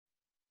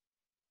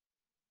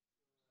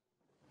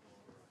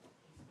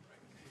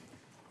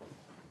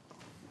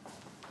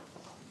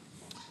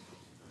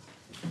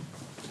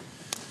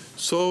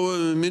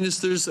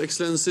Ministers,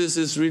 Excellencies,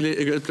 it's really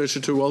a great pleasure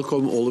to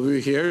welcome all of you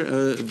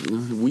here.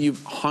 We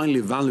highly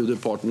value the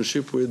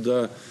partnership with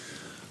the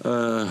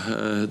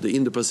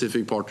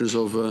Indo-Pacific partners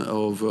of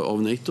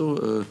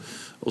NATO,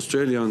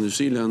 Australia, New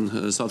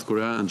Zealand, South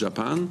Korea and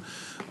Japan.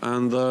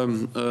 And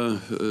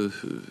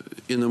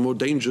in a more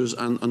dangerous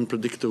and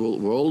unpredictable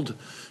world,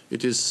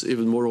 it is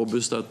even more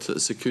obvious that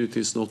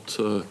security is not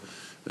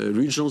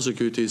regional,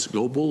 security is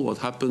global. What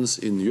happens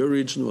in your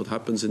region, what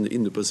happens in the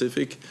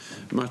Indo-Pacific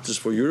matters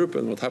for Europe,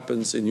 and what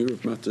happens in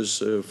Europe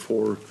matters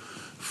for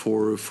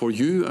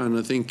you. And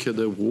I think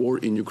the war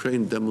in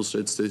Ukraine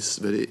demonstrates this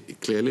very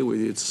clearly with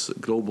its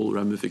global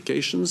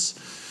ramifications.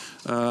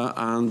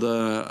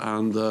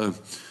 The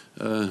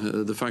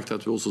fact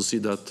that we also see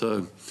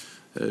that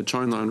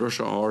China and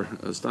Russia are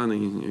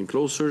standing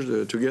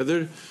closer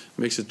together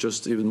makes it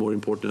just even more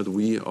important that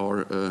we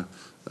are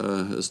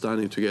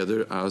standing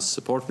together as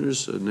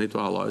partners, NATO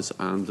allies,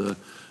 and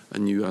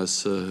you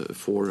as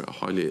four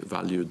highly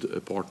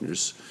valued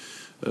partners.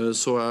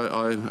 So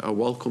I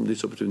welcome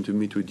this opportunity to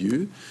meet with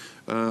you.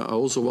 I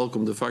also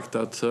welcome the fact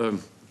that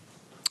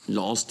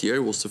last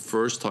year was the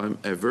first time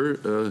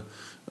ever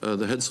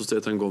the heads of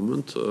state and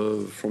government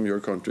from your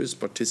countries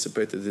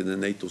participated in the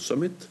NATO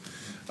summit.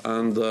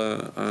 And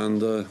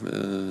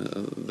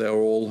they are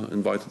all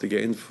invited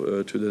again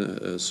to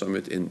the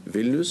summit in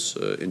Vilnius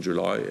in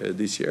July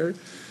this year,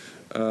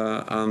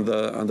 and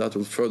that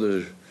will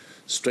further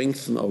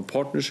strengthen our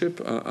partnership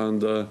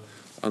and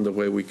the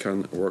way we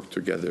can work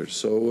together.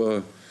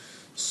 So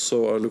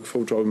I look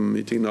forward to our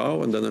meeting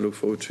now, and then I look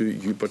forward to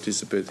you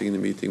participating in the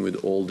meeting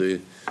with all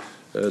the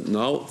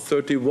now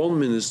 31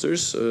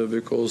 ministers,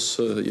 because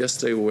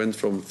yesterday we went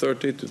from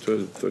 30 to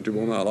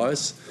 31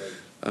 allies.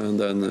 And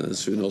then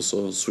soon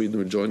also Sweden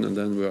will join, and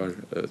then we are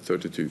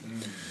 32.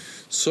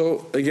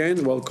 So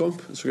again, welcome.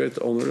 It's a great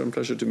honor and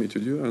pleasure to meet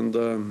with you, and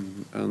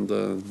then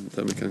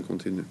we can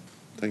continue.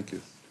 Thank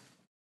you.